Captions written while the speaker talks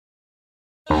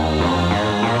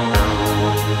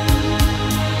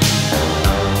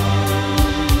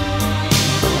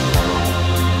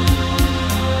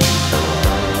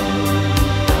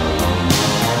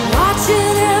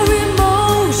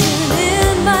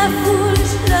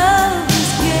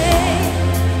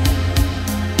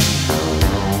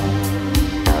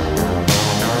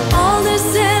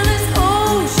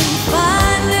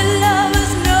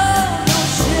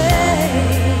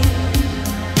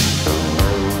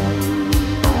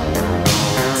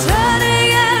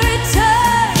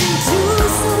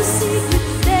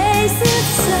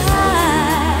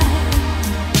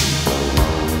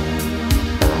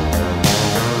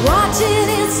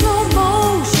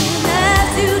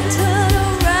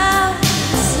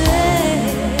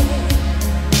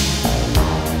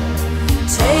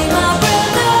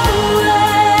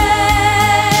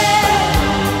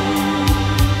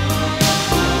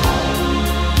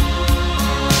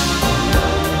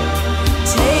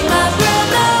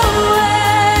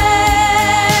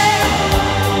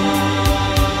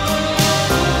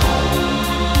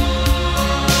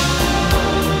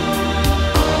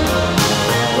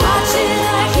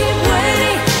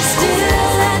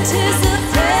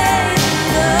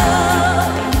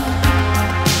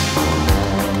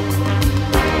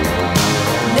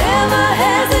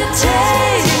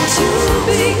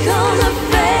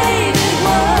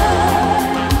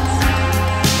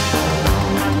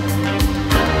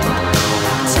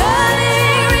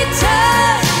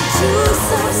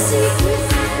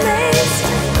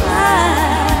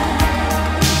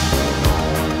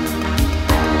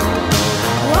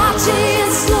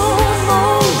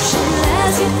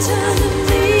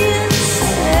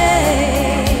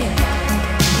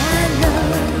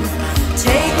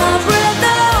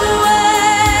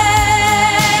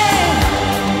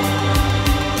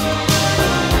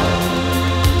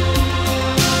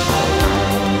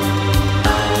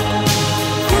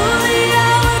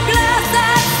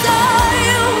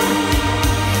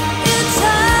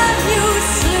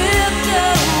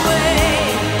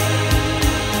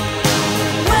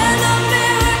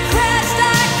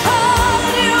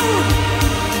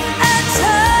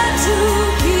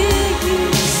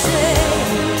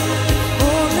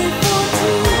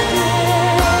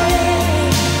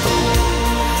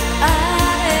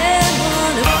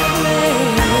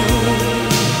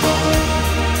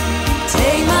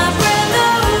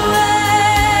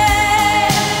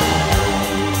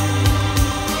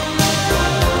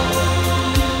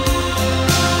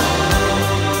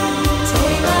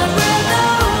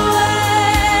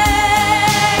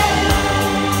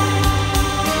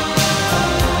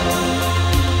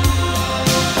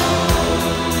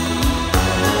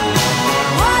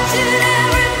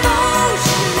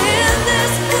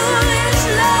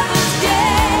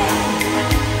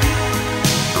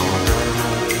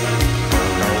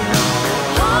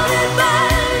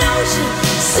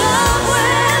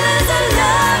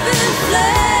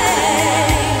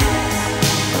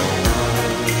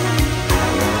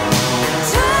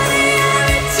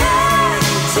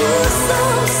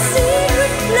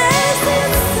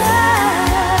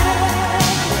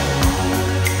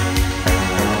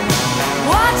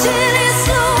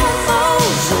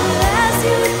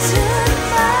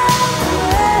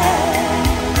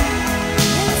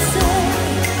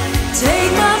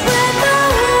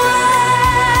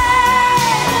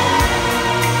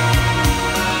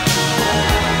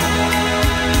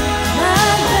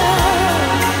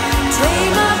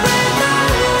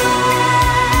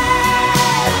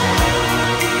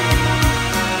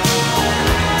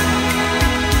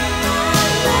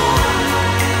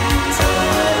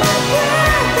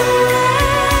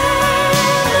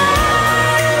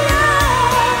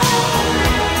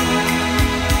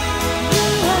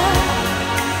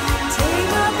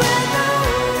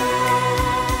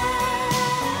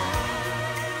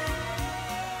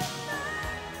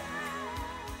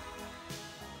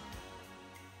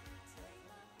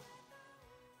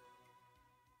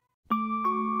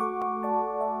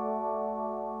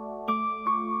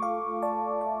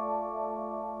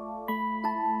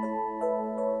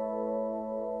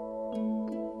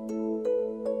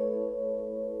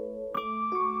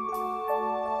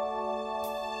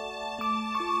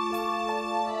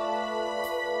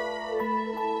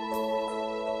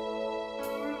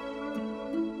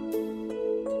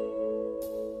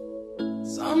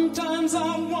Sometimes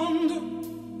I wonder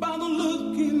by the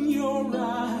look in your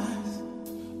eyes.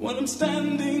 When I'm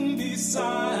standing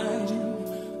beside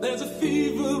you, there's a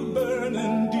fever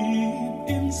burning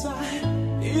deep inside.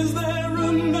 Is there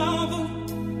another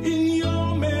in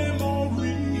your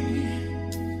memory?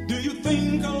 Do you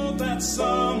think of that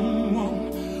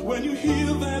someone when you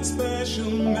hear that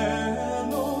special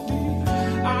melody?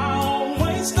 I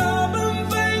always stop and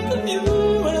think of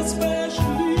you,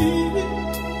 especially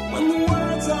when the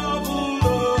words of a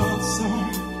love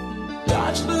song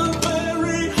touch the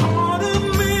very heart of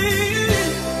me.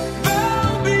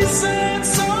 There'll be sad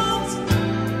songs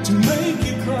to make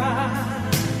you cry.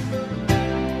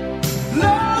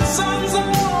 Love songs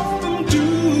often do.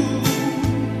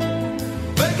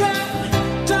 They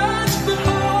can touch the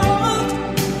heart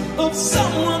of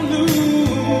someone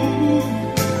new,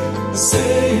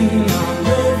 saying I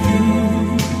love you.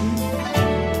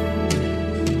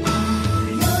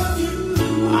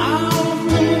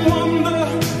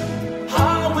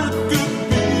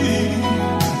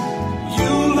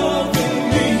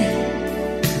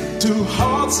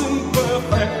 In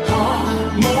perfect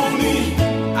harmony,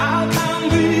 I'll count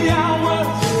the hours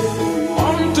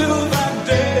until that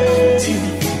day.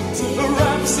 The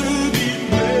rhapsody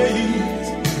plays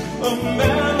a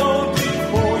melody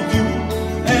for you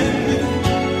and me,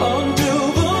 until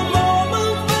the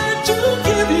moment that you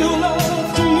give your love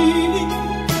to me.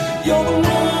 You're the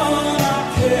one I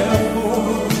care for,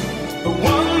 the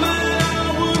one that I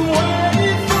would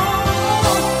wait for.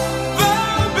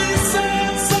 There'll be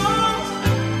sad songs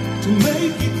to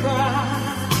make you cry.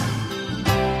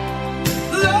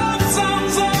 Love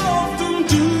songs often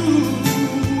do.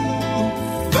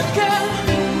 They can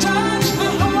touch the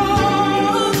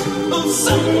heart of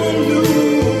someone new,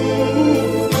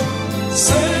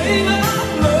 saying I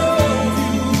love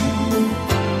you.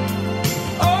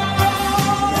 Oh,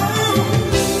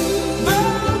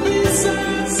 there'll be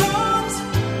sad songs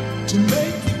to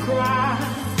make you cry.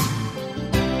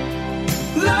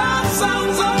 Love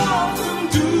songs often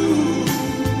do.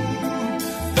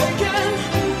 They can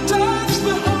touch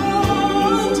the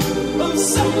heart of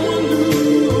someone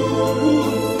new,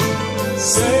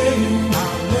 saying I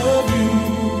love you.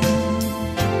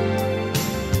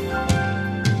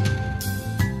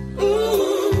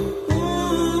 Ooh,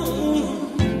 ooh.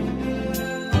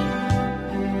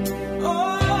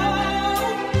 Oh,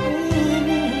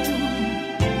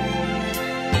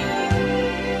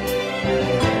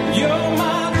 you're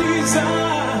my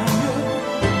desire.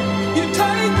 You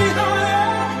take me higher.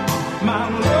 My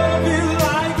love is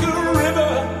like a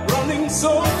river running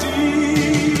so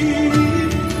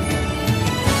deep.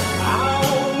 I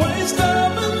always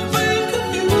stop and think of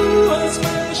you,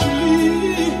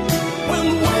 especially when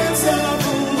the words of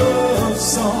a love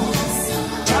song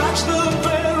touch the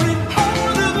very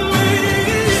heart of me.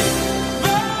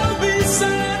 There'll be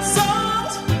sad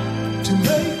songs to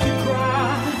make you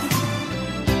cry.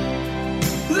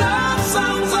 Love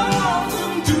songs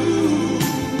often do.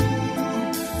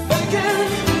 They can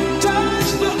touch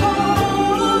the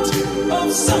heart of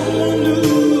someone new,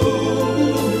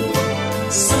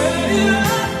 saying I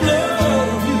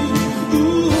love you.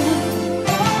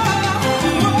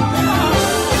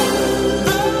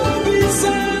 There'll be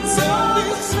sad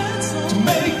songs to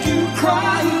make you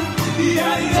cry.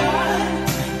 Yeah, yeah.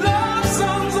 Love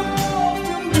songs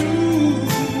often do.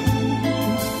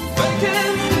 They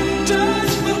can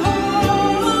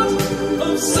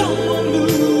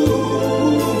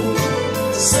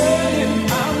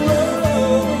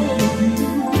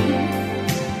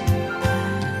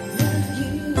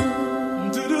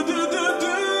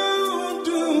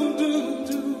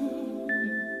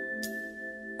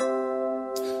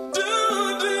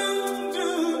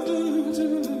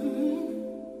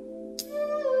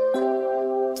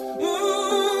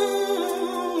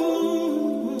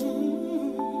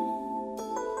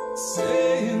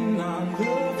saying I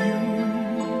love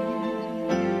you.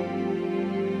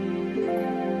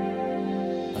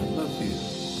 I love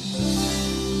you.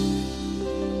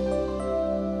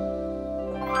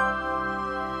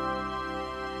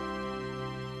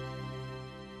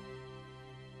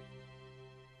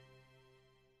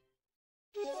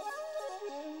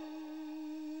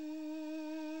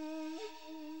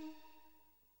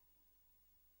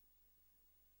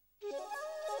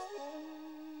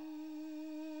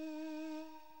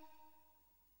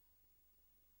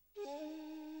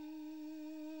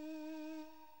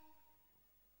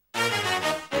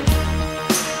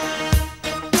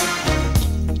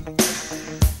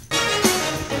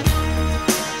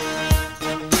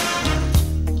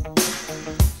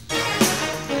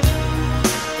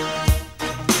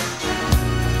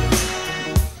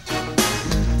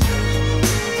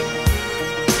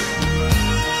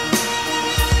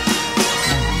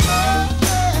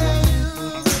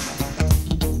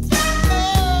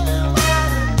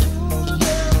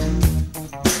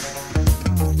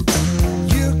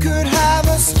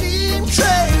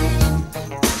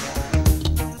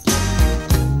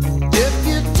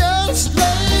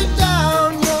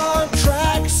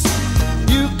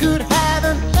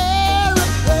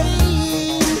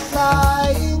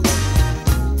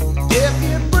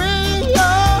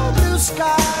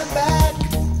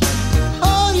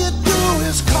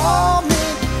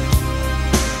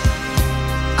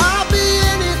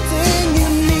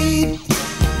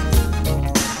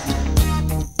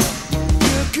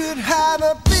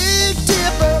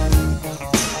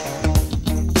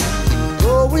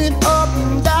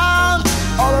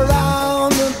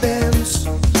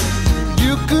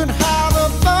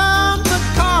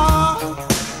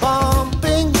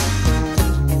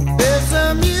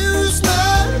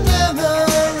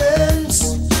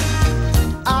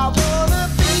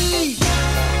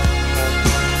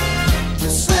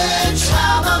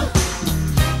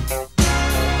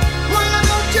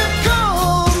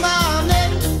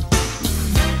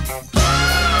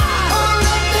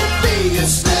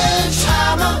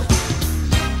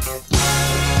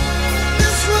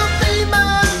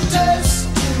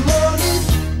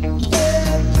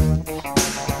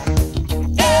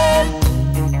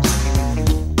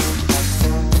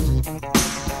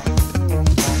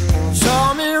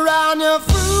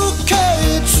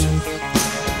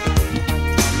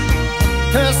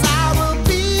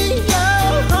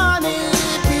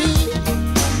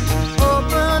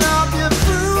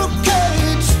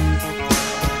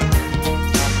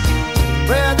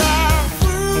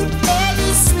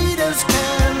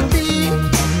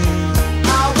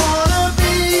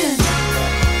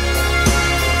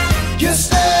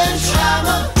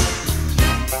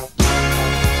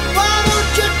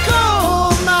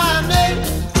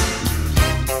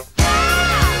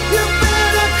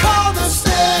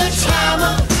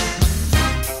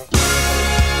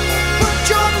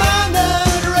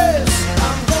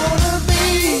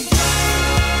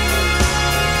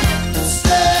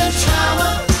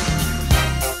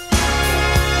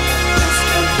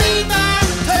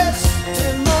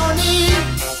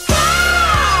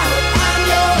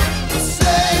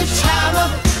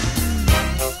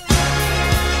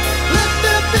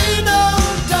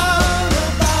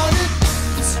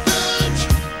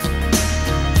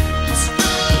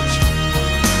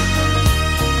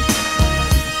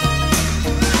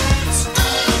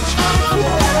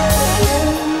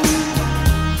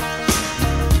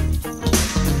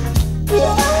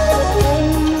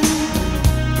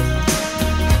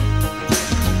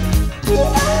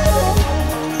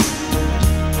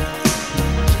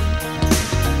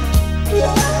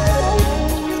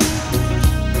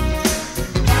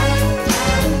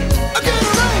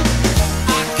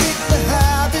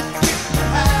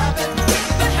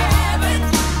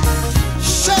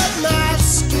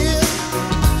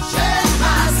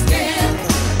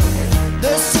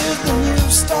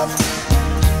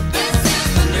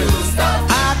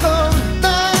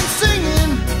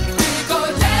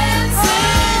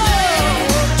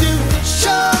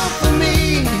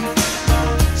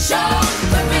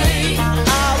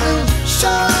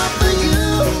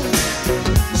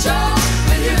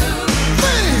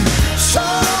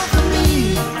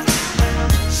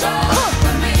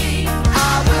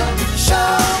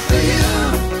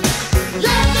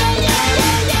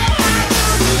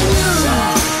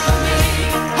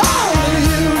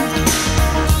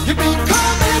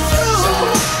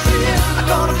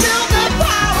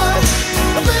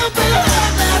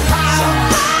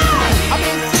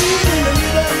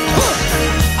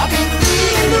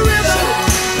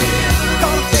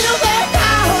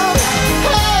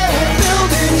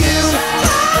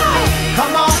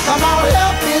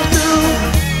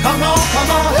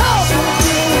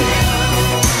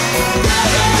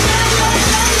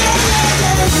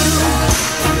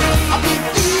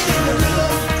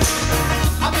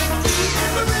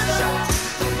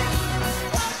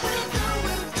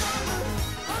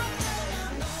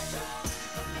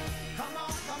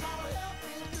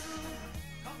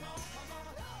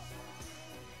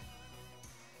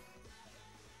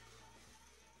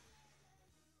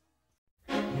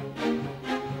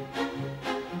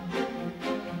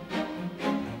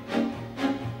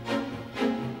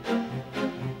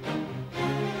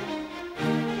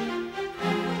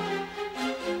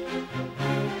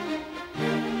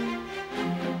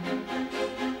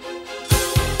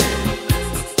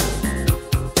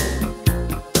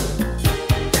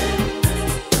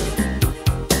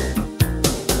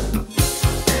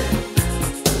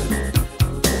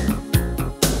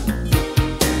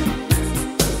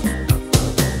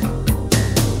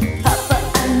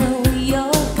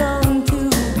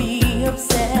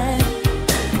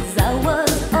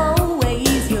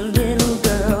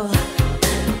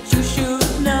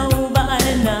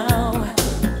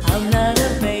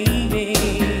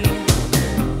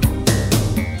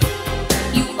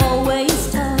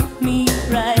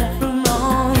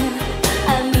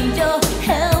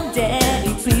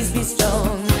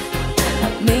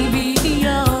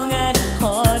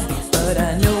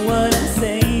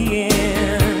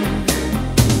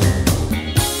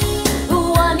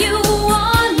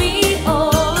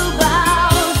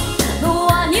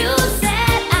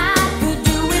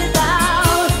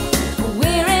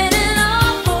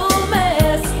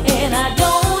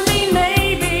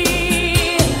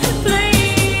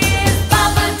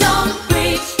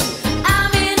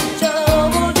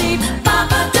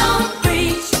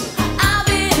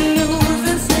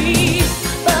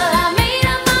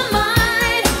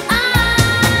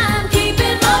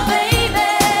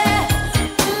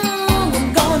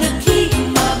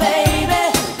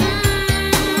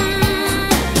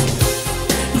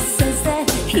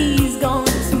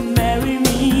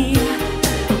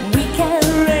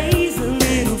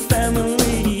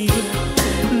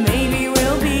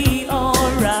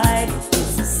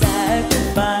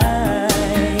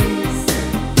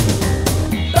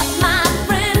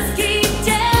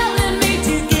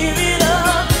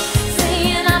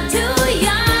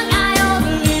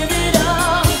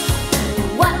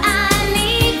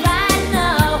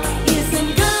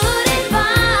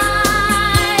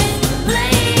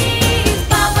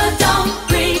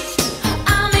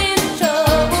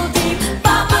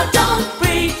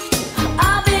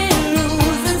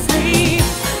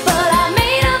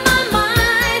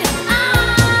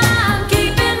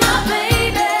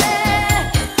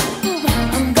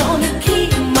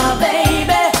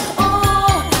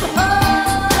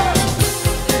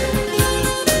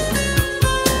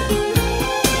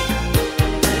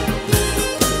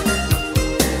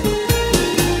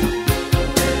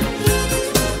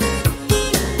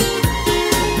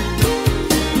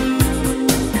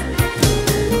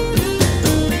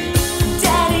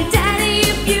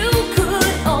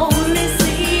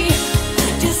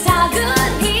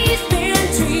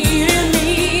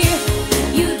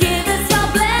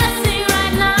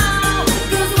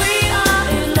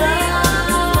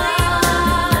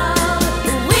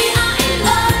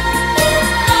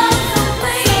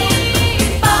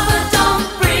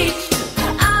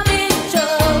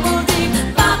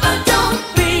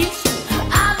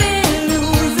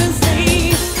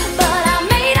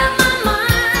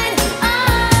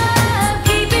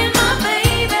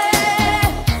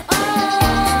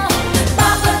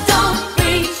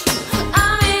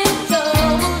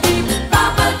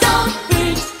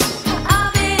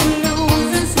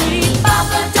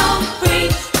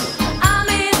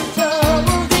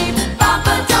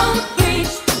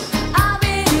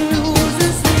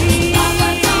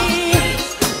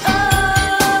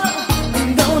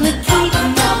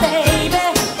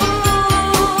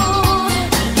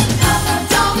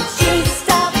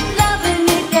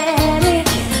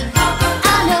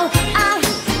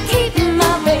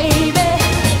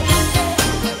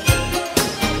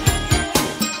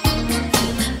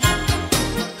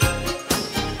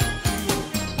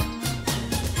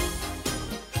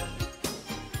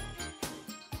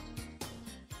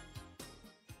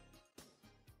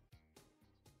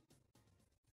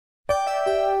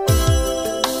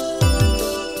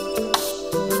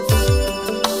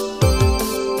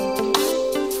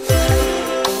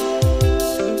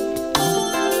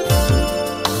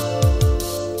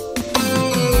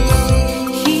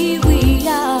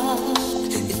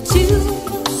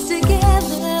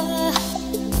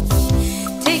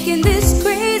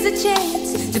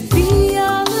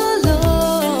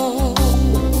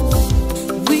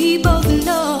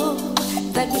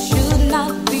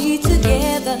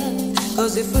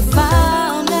 'Cause if we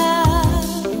found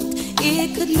out,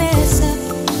 it could mess up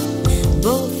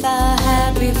both our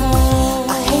happy home.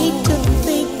 I hate to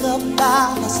think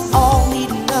about us all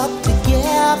meeting up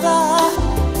together.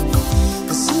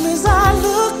 As soon as I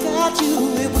look at you,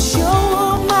 it will show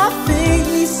on my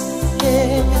face.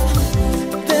 Yeah,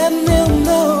 then they'll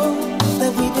know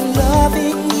that we've been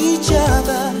loving each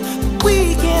other.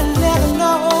 We can't let them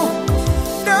know.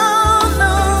 No,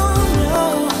 no, no.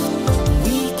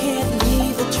 We can't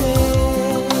leave a trace.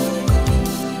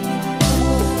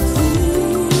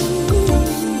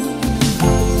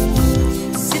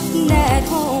 Sitting at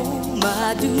home, I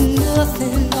do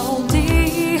nothing all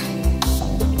day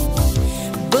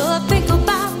but think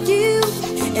about you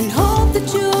and hope that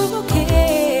you're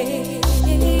okay.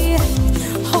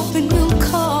 Hoping you'll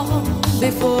call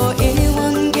before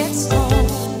anyone gets home.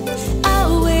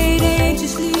 I'll wait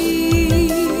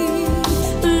anxiously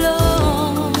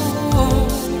alone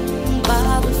by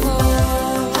the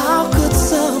phone. How could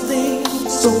something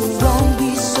so wrong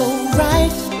be so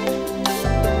right?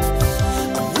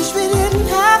 I wish we didn't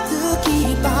have to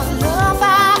keep our love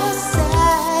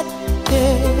outside.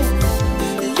 Yeah.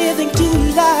 Living two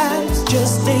lives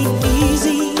just ain't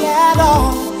easy at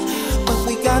all. But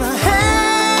we gotta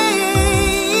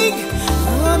hang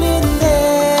on in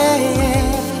there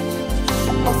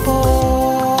or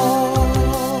fall.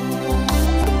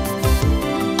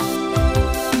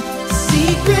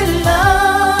 Secret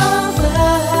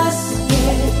lovers,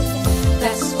 yeah,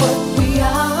 that's what we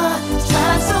are.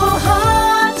 Trying so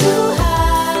hard to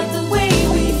hide the way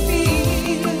we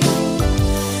feel.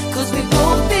 'Cause we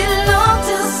both belong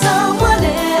to someone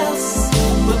else,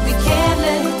 but we can't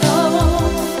let it go.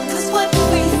 'Cause what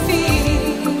we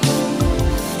feel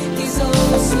is oh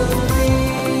so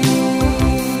real,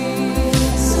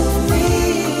 so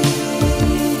real,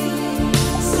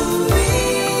 so real.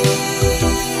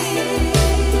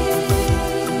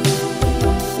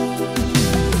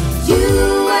 You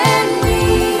and me,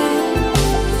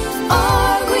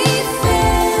 are we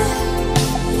fair?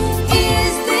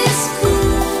 Is this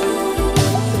cool,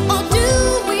 or do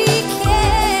we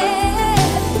care?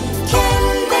 Can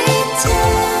they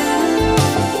tell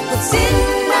what's in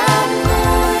our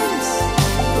minds?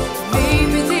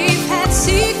 Maybe they've had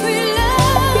secret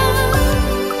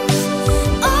loves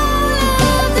all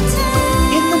of the time.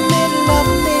 In the middle of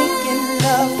making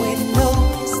love, we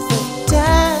notice the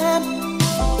time.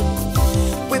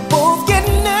 We both get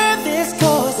nervous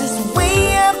 'cause it's way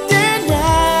after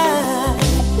night.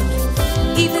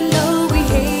 Even though we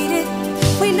hate it,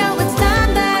 we know it's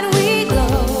time that we go.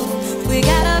 We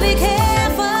gotta be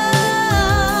careful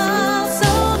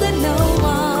so that no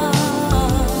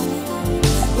one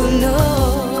will know.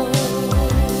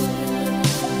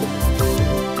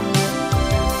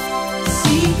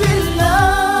 Secret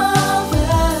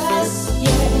lovers,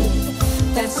 yeah,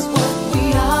 that's what we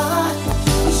are.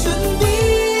 We shouldn't be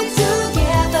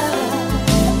together,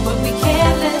 but we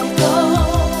can't let it go.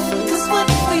 'Cause what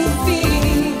we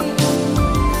feel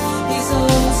is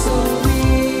oh so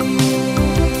real,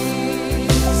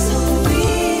 so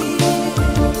real,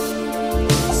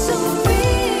 so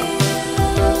real,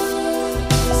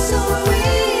 so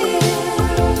real,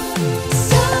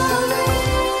 so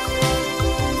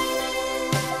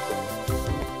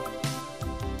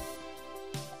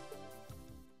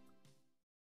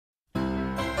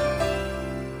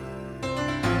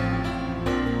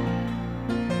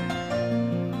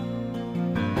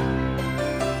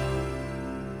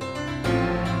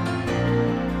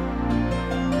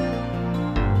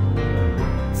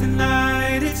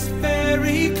Tonight it's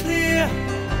very clear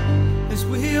as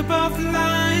we're both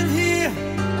lying here.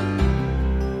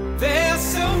 There's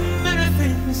so many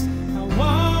things I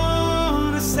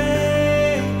wanna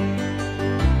say.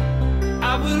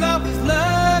 I will always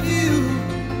love you.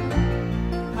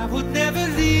 I would never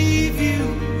leave you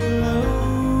alone.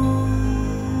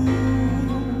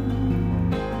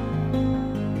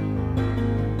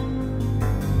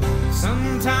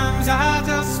 Sometimes I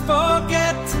just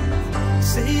forget,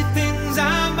 say things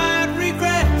I might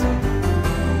regret.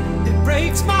 It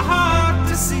breaks my heart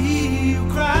to see you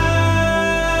crying.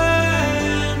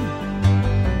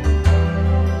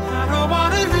 I don't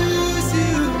wanna lose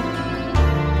you.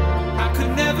 I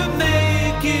could never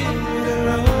make it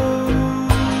alone.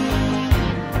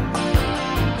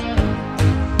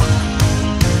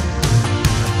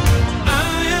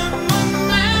 I am a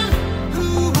man who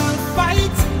would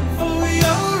fight for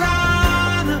your right.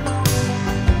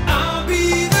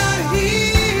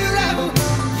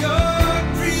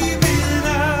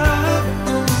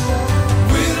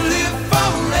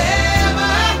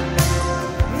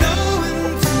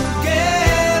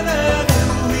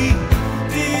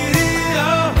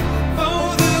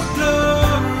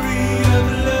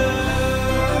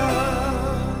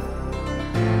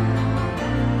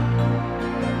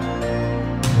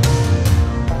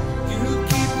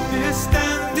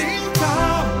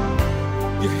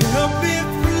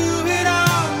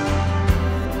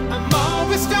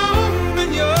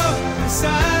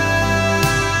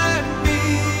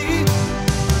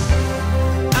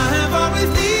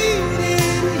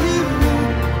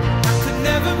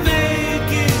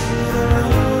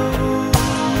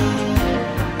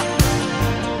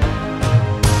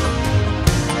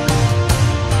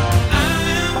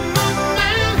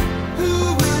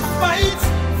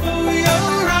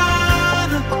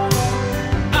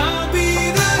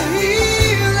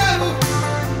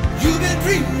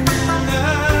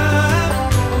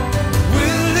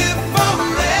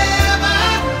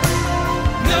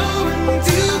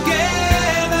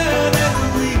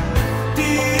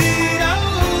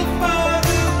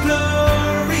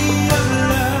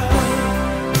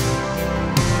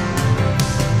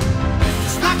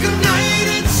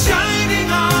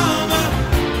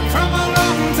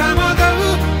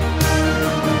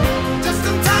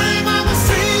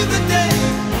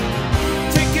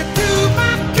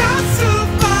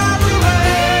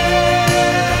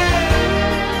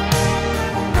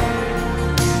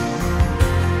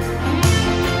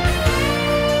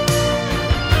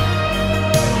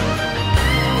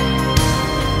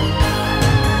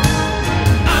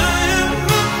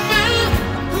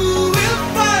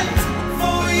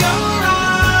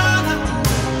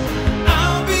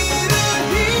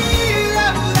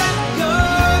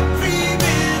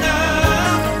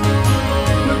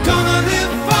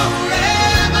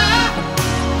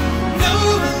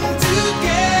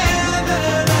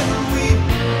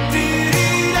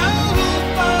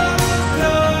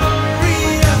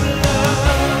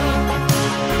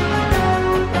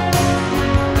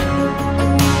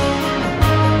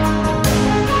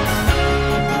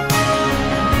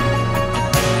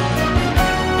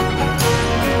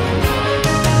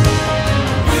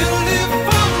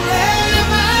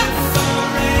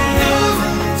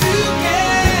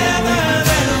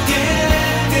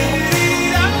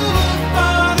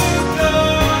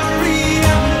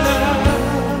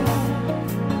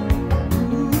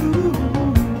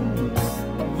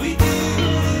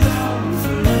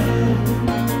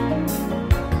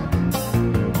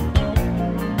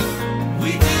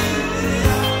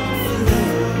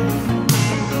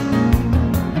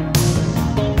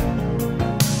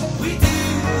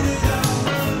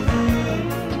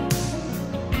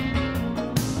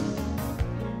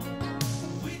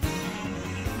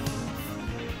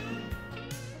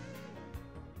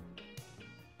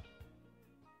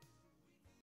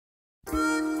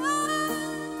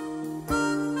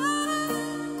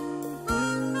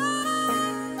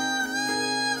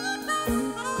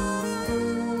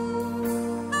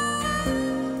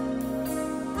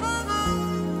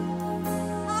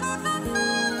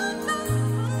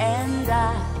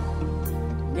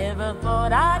 never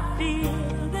thought I'd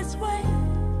feel this way.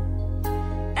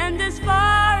 And as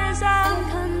far as I'm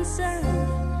concerned,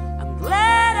 I'm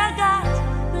glad I got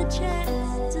the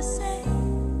chance to say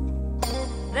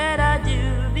that I do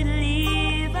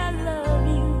believe I love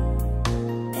you.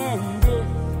 And if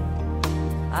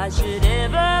I should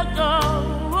ever go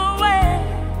away,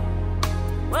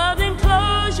 well then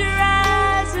close your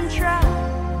eyes and try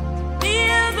to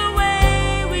feel the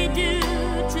way we do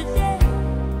today.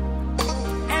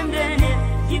 And then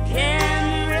if you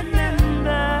can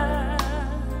remember,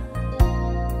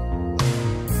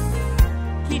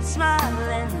 keep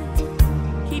smiling,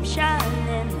 keep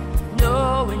shining,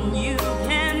 knowing you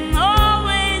can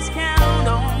always count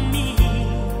on me.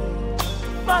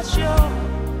 For sure,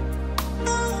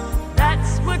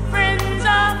 that's what friends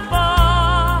are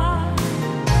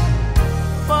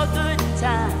for good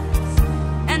times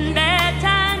and bad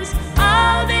times.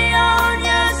 I'll be on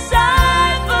your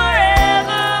side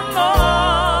forevermore.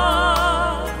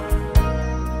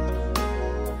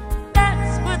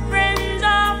 That's what friends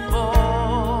are for.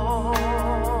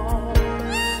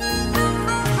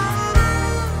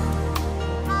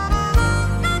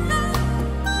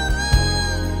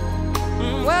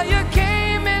 Well, you can't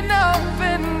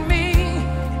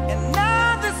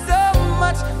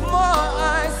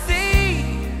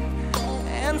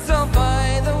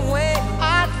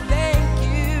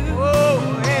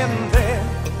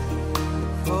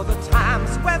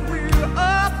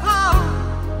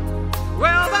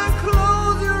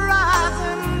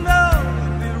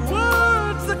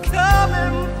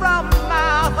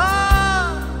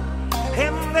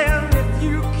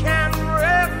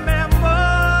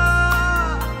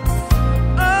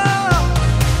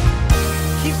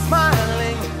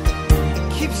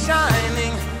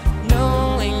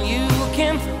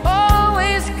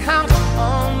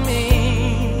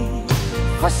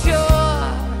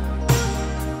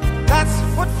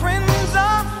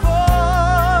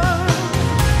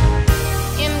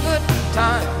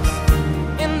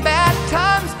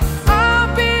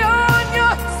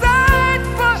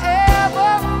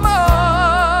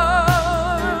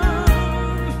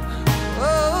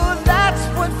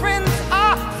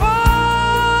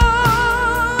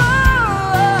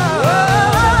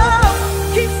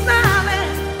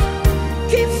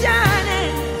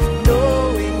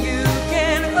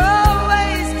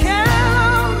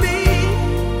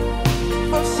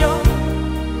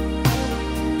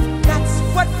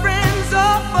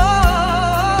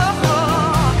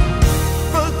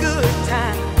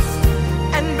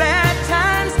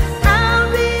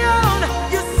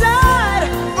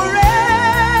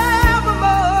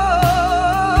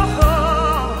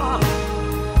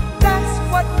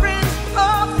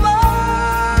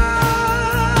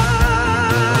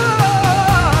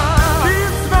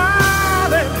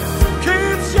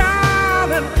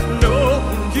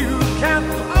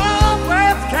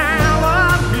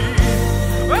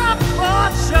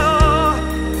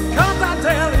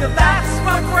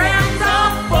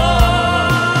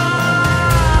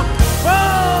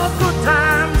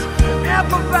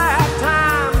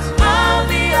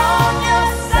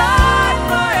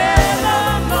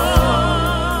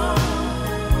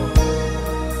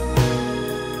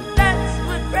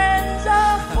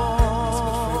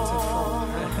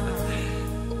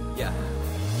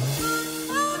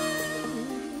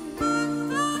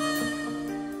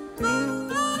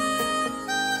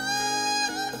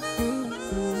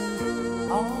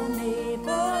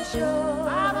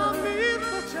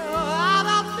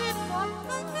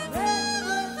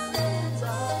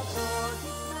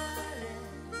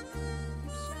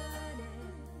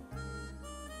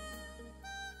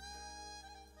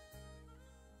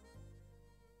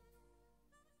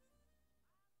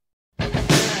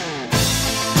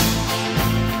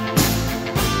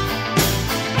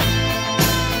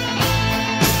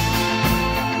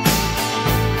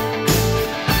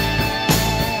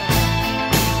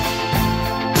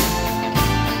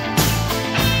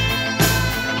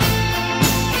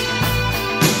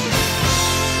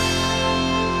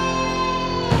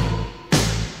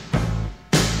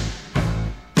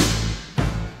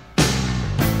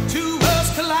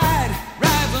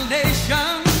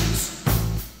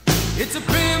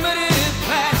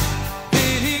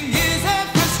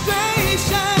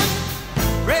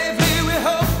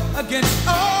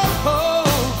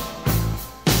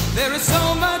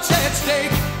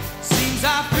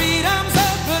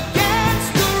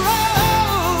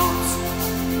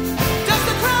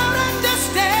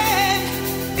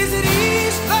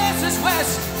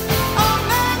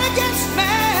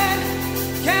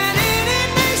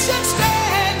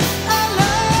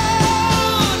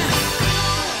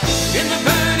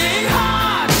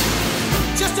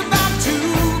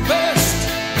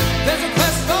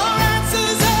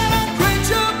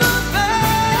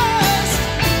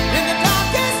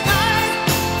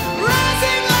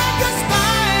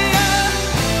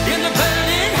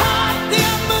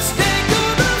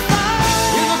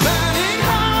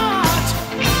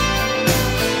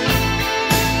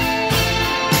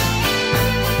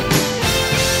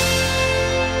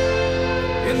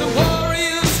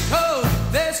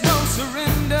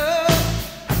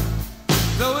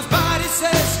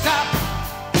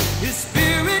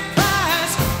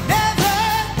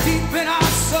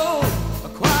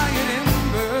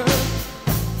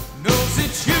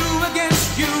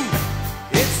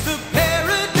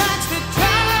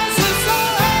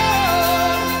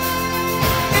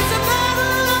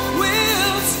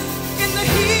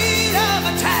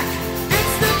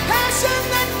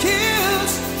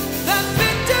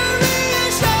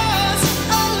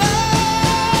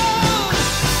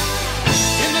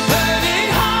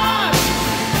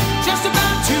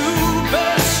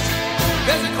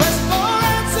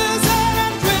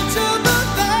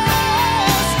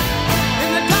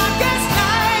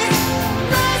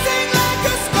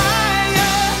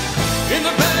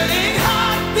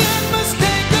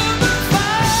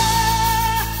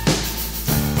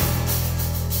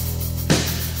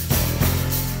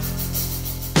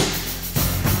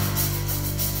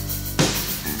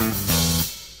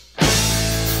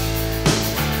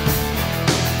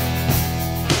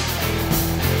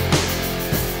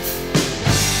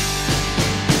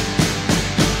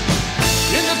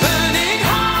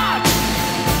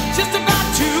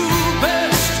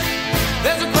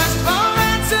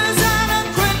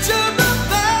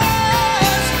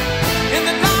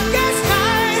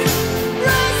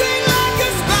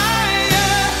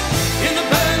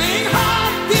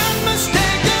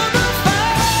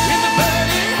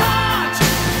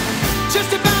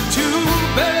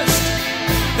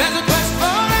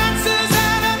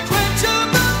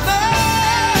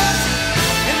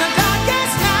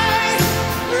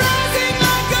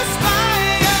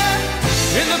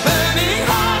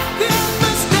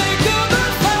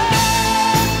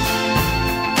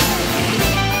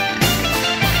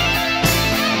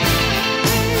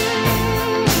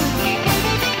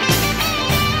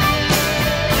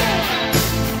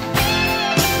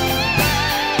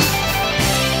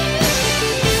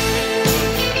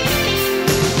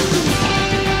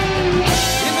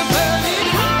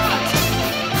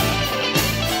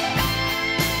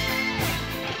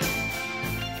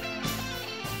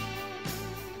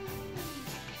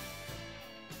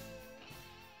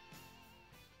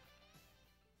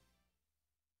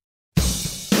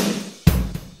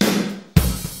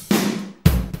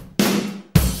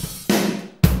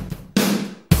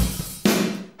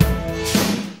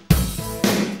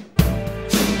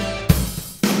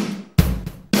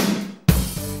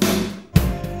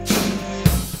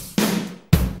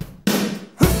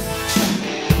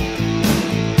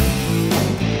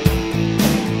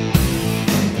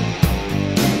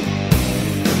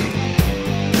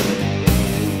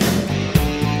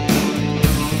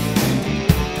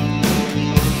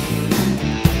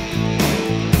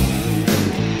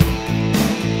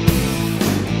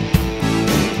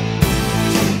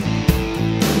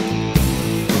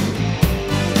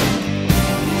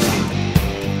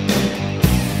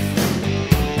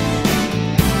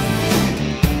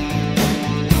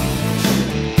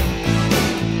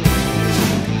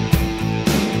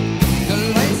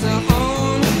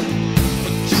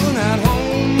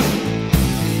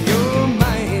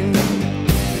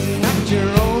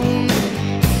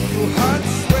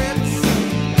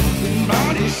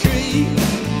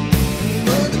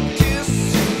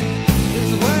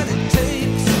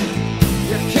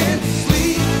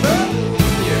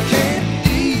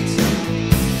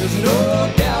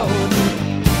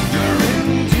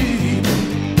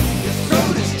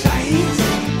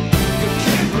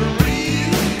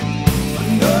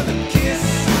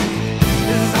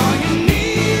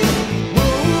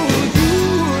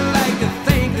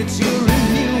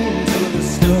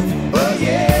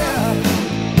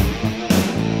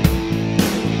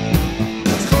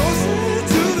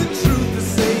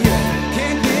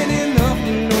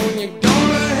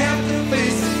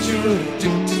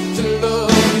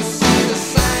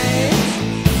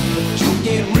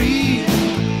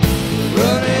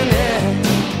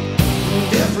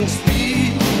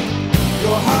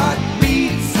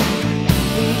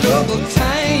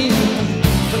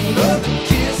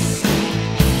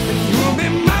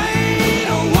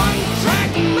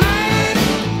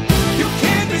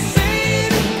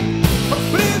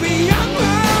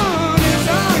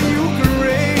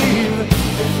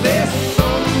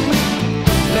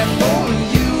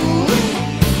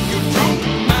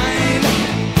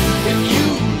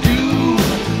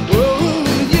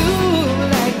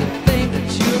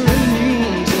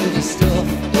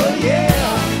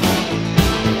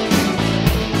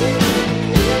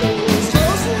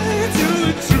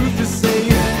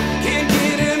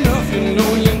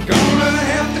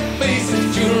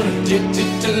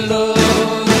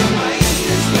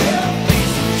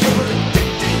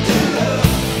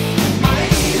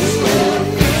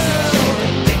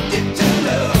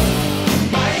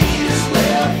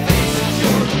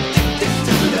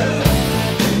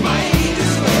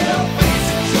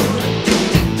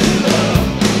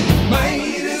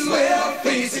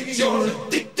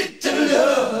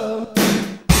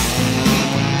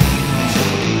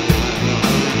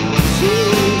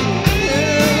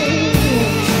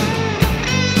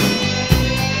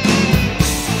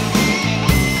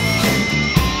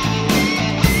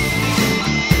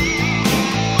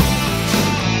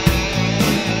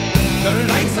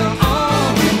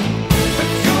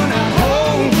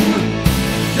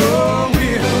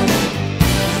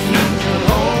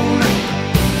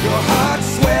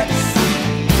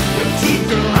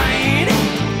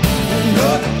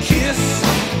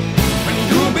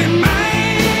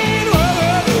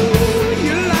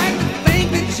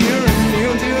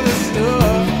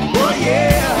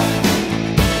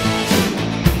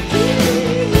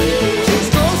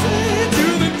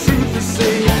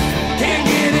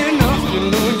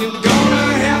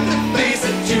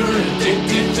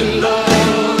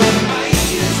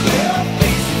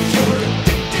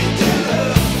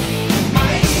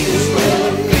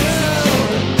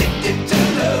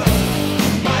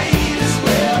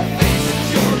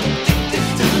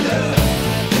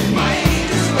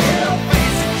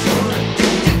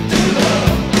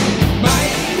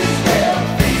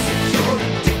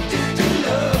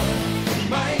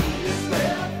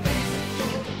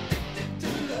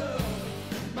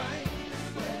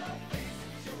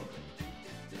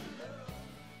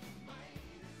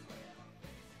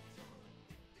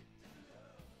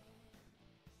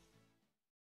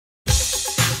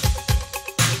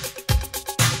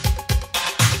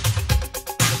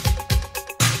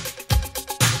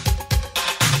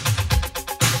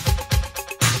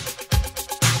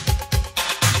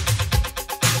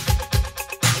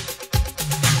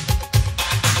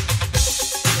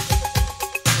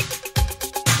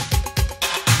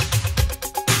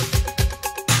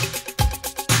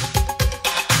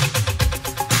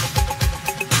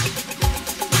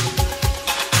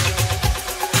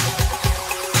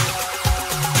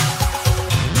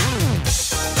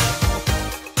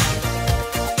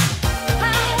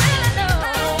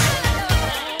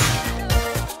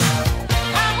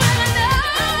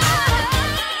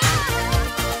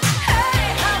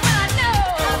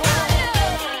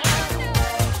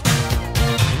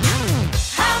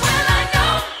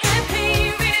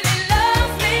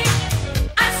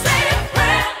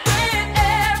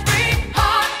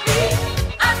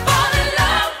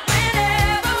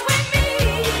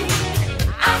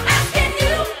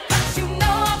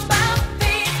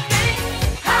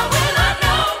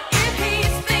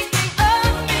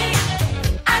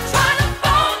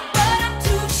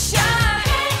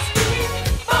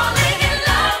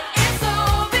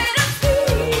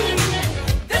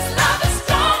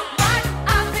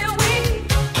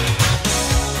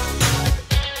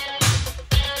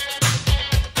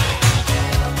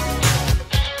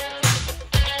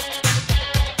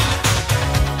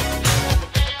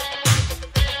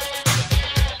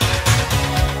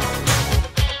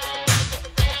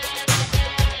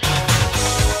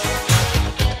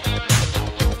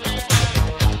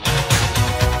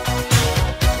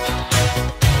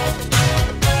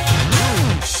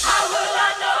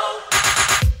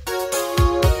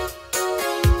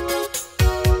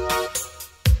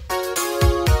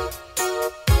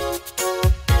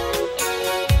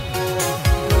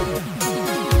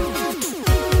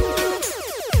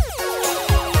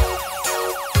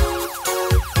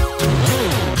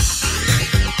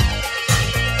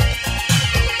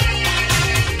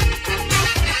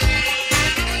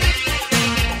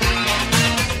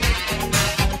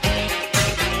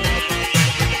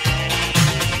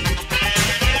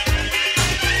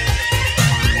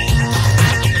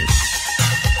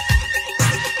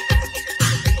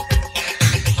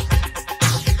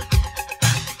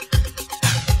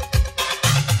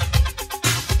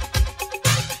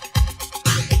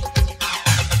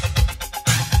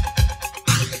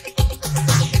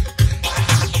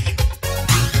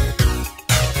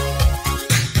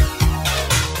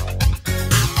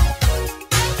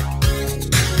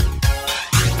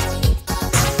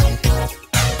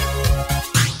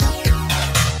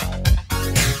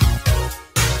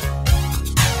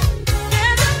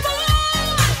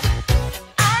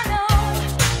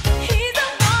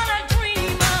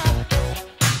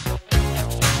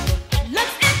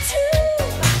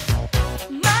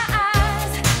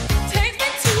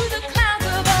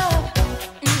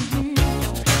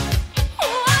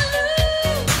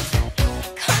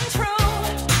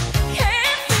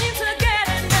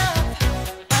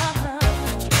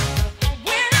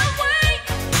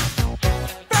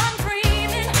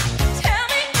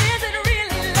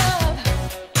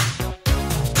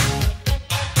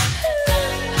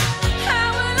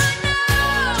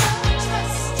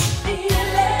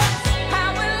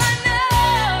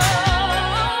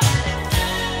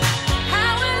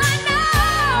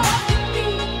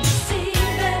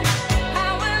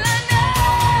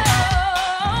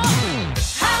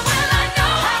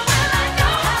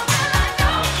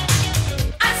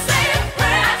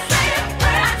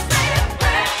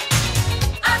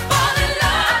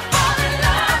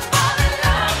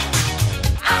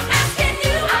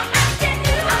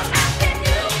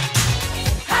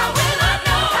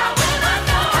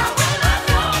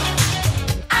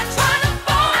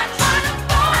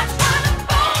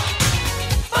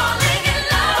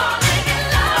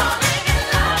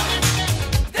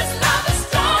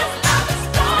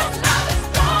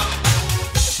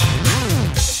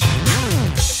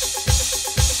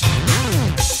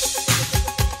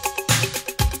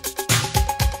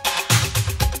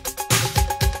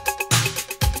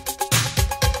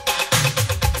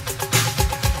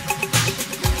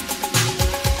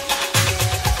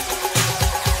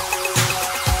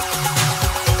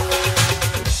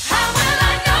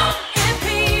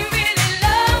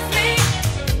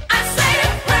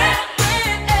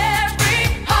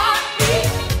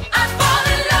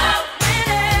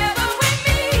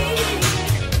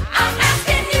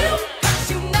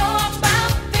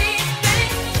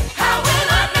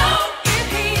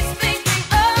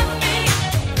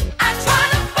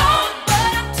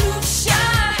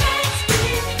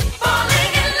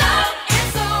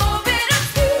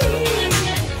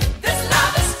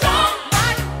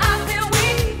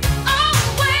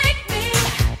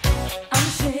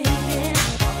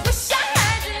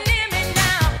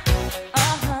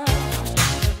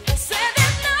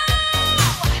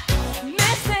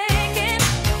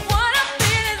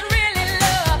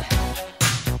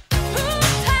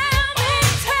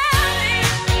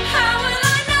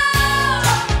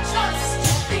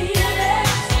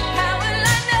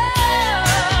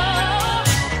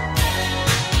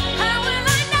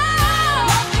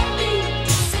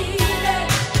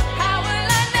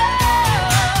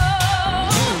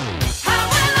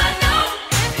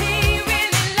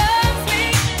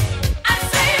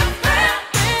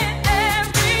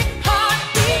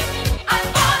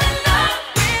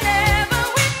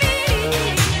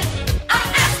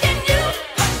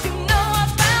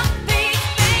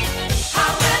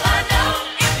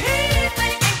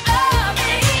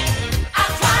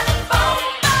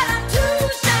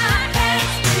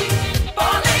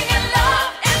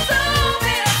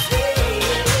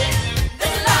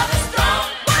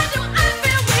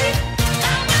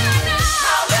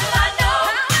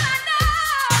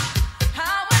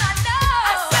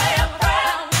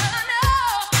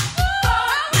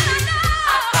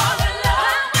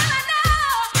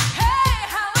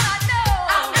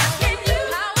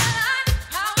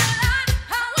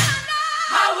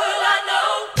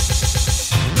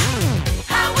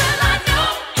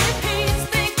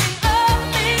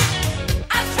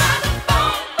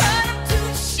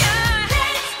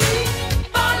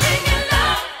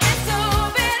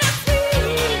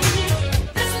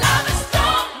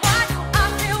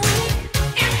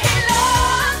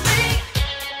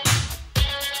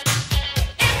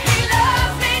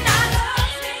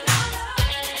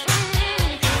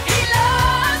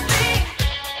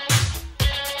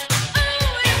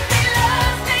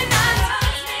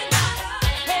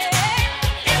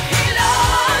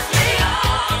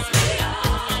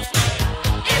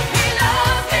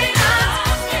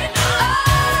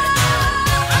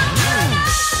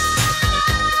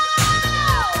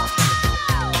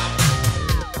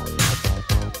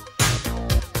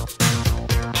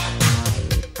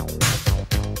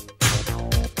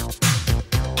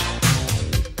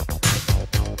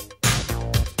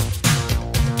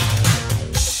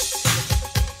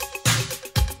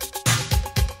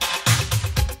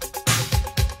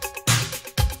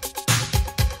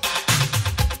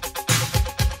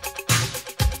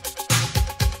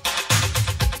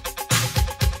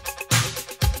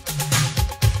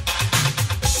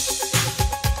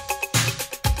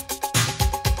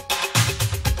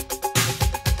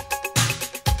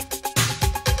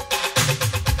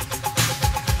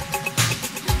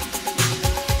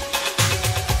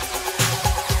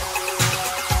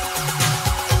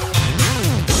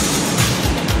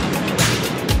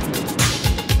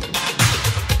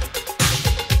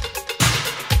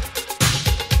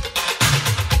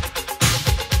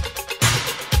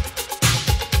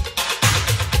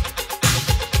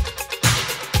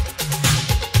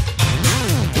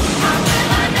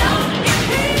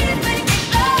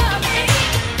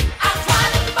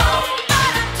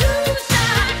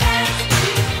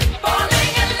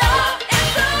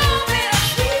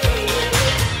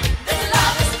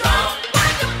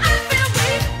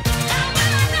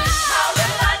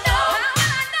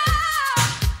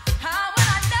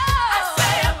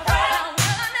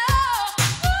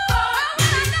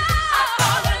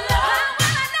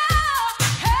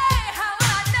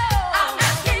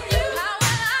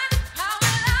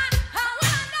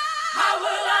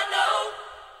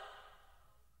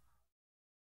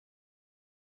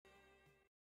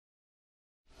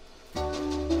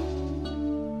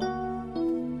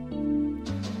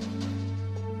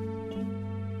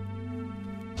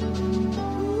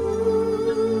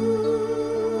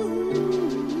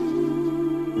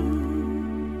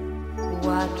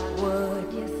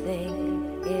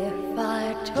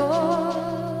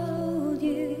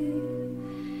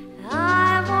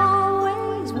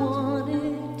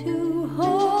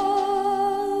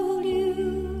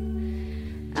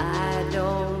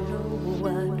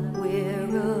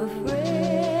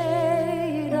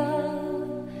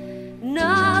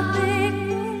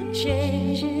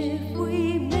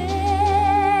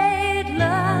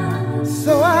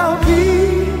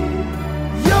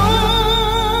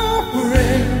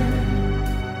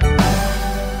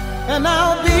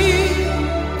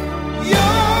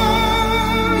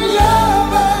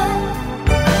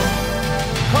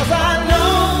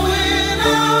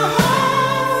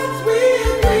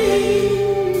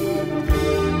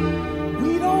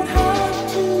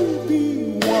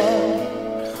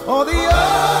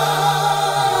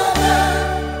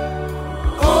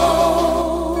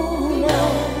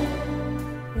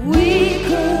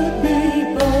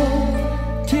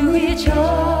each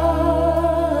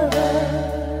other.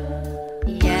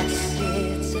 Yes,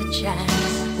 it's a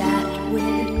chance that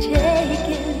we're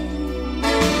taking,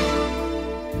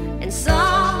 and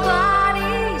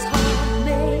somebody's heart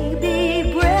may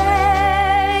be breaking.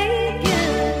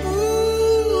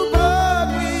 Ooh, but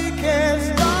we can't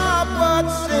stop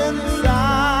what's inside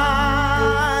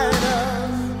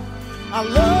us. Our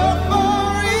love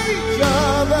for each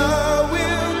other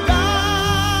will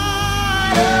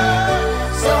guide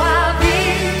us. So I'll be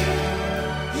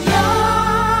your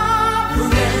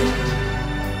friend,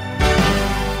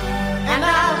 and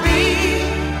I'll be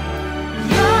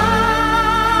your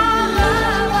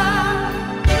lover,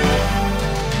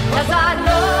 'cause I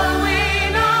know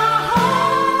in our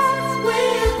hearts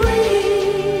we'll agree.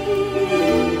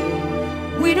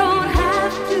 We don't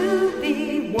have to be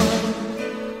one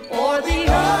or the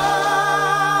other.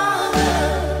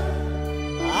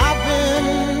 I've been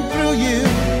through you,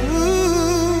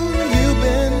 you've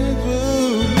been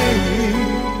through me.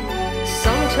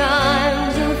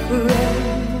 Sometimes a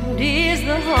friend is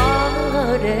the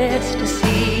hardest to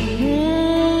see.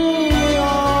 We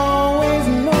always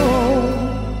know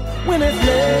when it's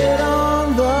laid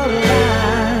on the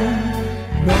line.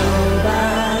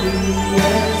 Nobody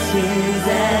else is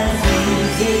as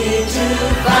easy to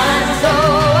find. So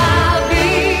I'll be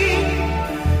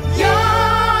your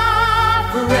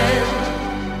friend,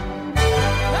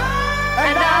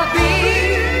 and I'll be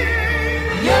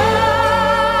your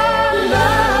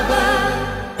lover,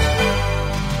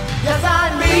 'cause I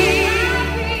need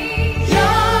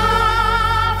your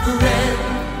friend,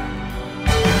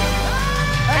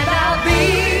 and I'll be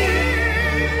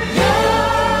your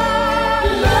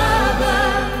lover,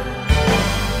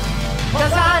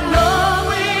 'cause I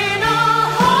know in our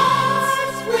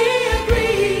hearts we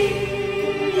agree.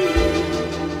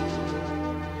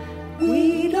 We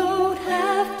don't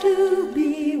have to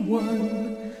be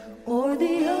one or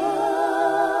the other.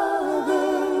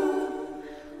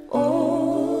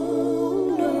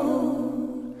 Oh no,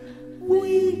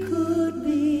 we could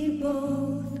be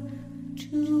both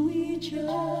to each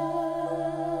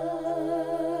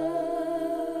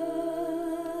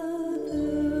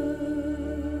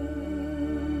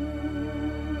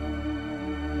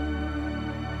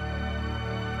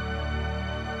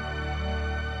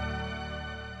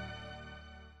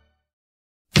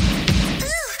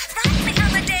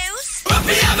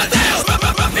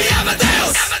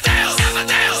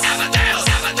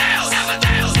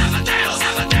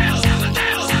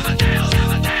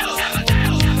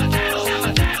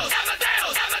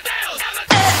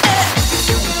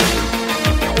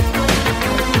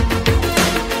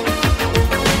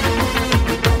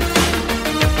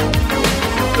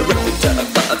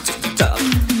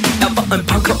Ein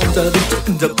Punker unterrichtete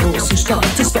in der großen Stadt.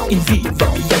 Es war in Wien,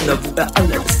 war Vienna, wo er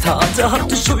alles tat. Er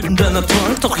hatte Schulden, der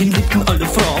Natur, doch ihn liebten alle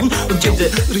Frauen. Und jede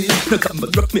rief, na kann man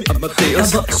Rock me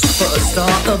Amadeus. Er war Superstar,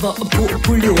 er war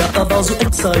populär, er war so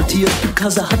exaltiert,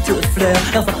 because er hatte Flair.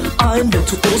 Er war ein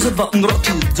Virtuose, war ein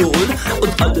Rockidol.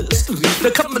 Und alles rief, na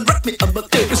kann man Rock me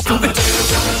Amadeus. Du mit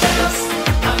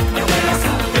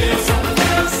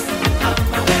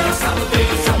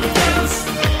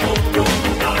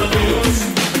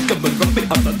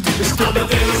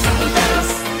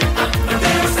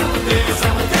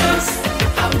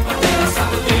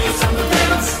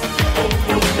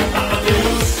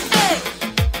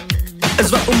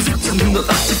Es war um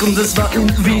 1780 und es war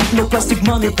in Wien. No Plastic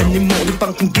Money anymore, die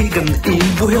Banken gegen ihn.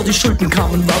 Woher die Schulden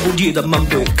kamen, war wohl jedermann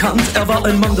bekannt. Er war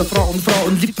ein Mann der Frauen,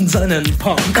 Frauen liebten seinen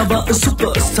Punk. Er war ein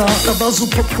Superstar, er war so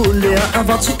populär, er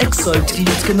war zu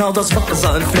exaltiert, genau das war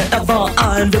sein Flair. Er war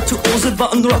ein Virtuose,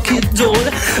 war ein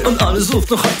Rockidol. Und alle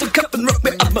suchten noch heute Captain Rock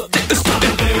me Amadeus.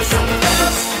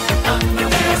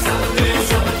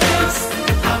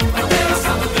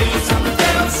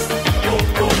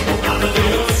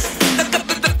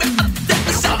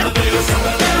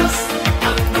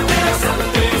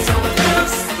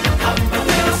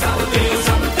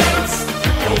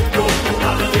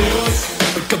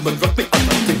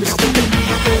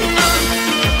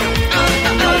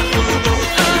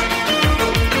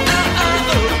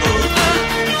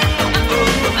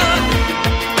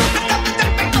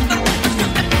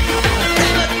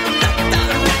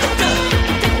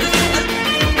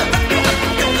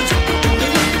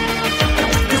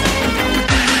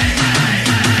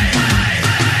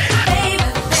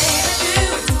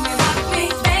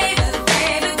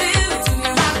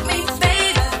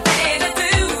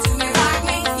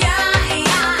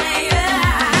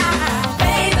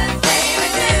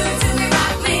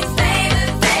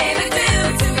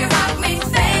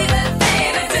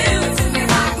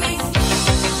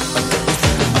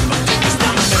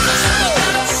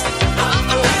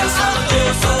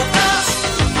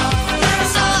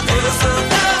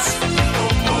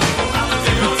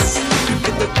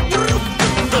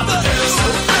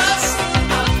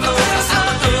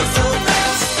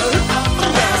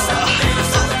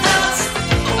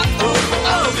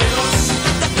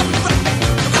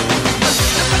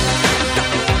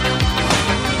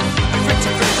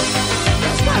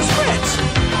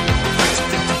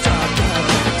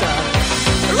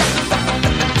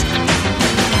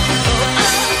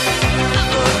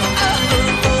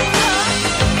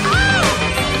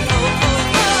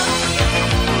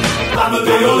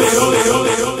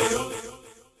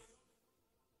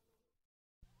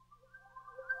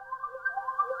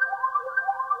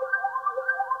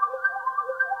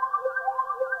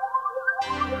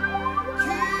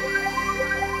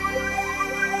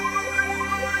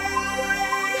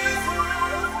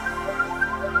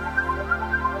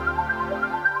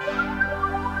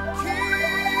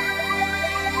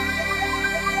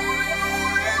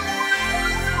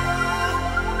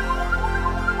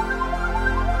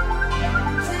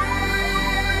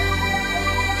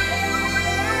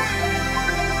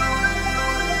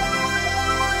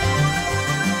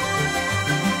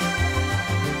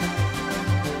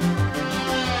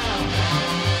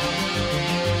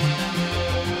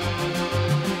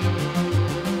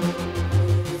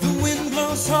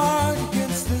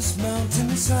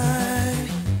 inside,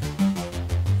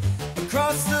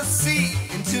 across the sea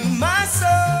into my soul.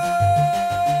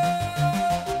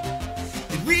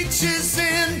 It reaches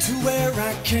into where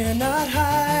I cannot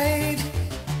hide,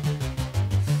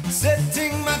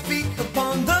 setting my feet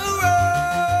upon the road.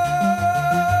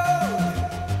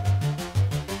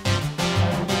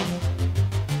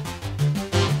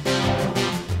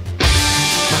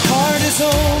 My heart is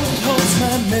old, it holds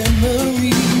my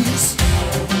memories.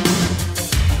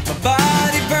 My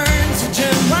body burns a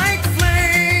gem like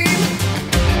flame.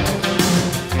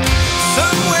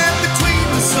 Somewhere between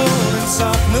the soul and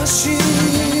soft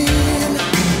machine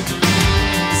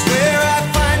is where I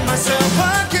find myself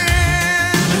again.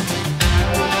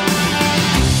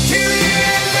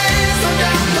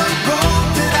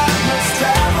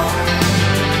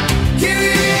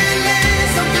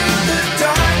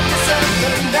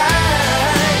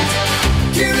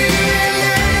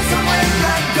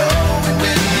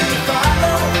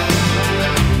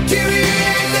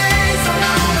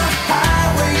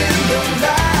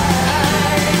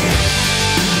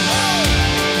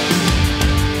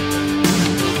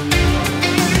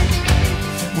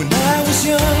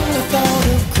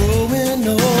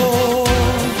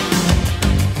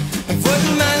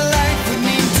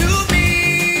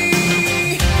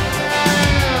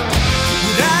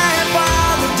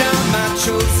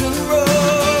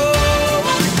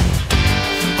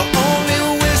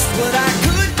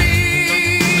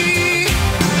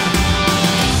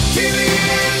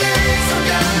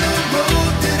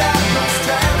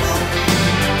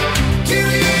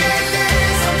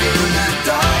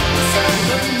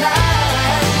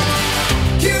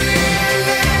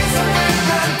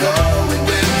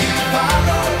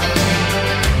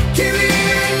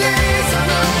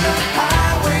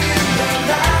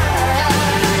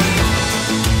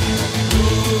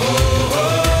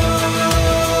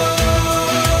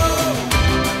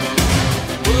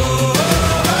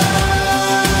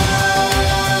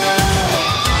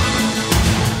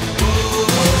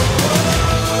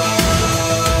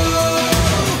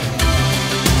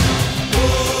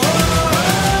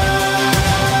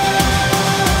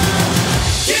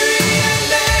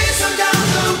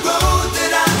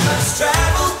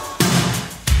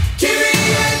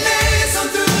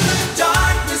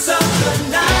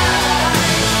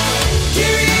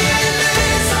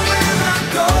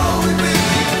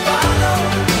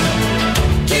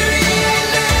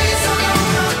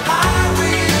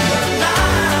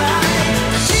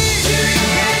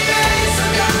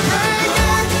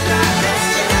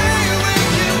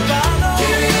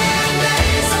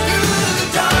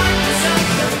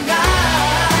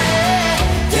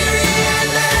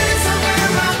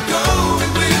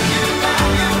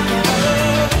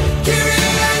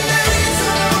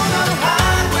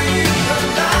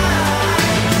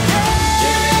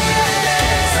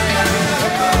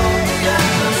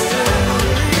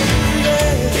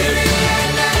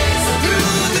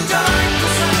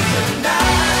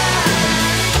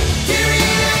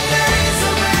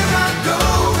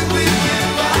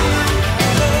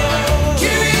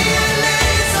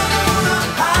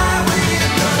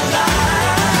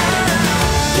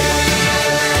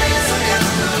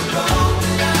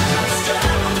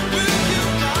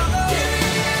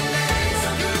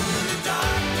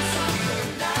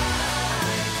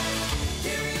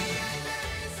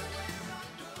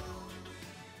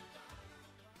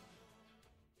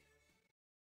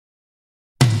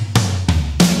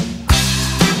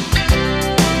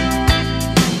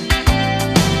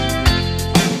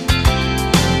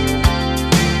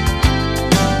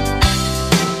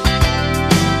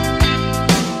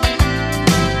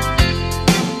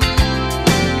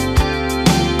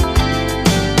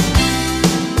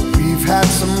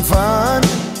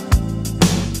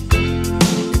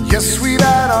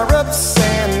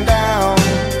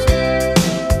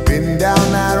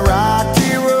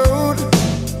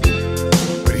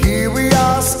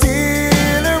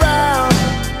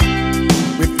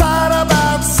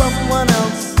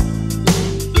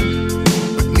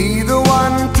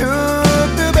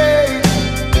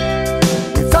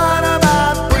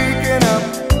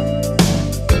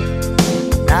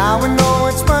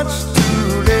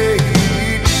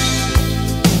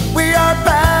 We are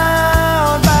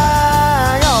bound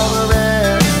by all the rest.